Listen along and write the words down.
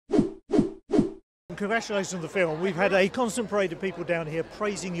congratulations on the film. We've had a constant parade of people down here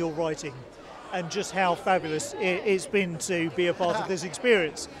praising your writing and just how fabulous it's been to be a part of this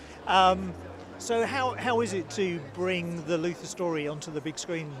experience. So how is it to bring the Luther story onto the big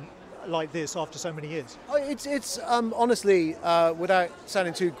screen like this after so many years? It's honestly, without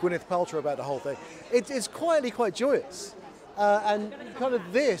sounding too Gwyneth Paltrow about the whole thing, it's quietly quite joyous. And kind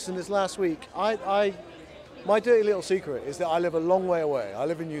of this and this last week, my dirty little secret is that I live a long way away. I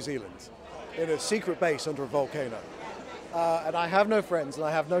live in New Zealand, in a secret base under a volcano. And I have no friends, and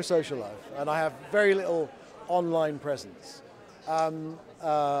I have no social life, and I have very little online presence. I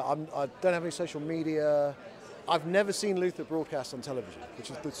don't have any social media. I've never seen Luther broadcast on television,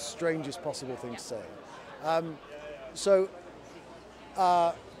 which is the strangest possible thing to say. So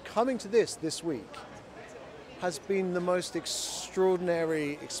coming to this week has been the most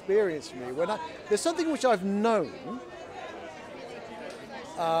extraordinary experience for me. There's something which I've known,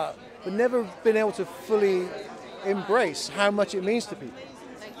 but never been able to fully embrace how much it means to people.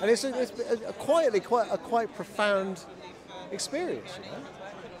 And it's quietly quite profound experience, you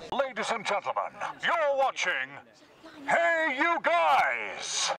know? Ladies and gentlemen, you're watching Hey You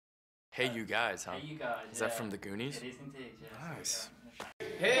Guys! Hey You Guys, huh? Hey You Guys. Is that from the Goonies? It is indeed, yes. Nice.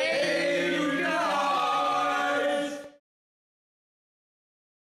 Hey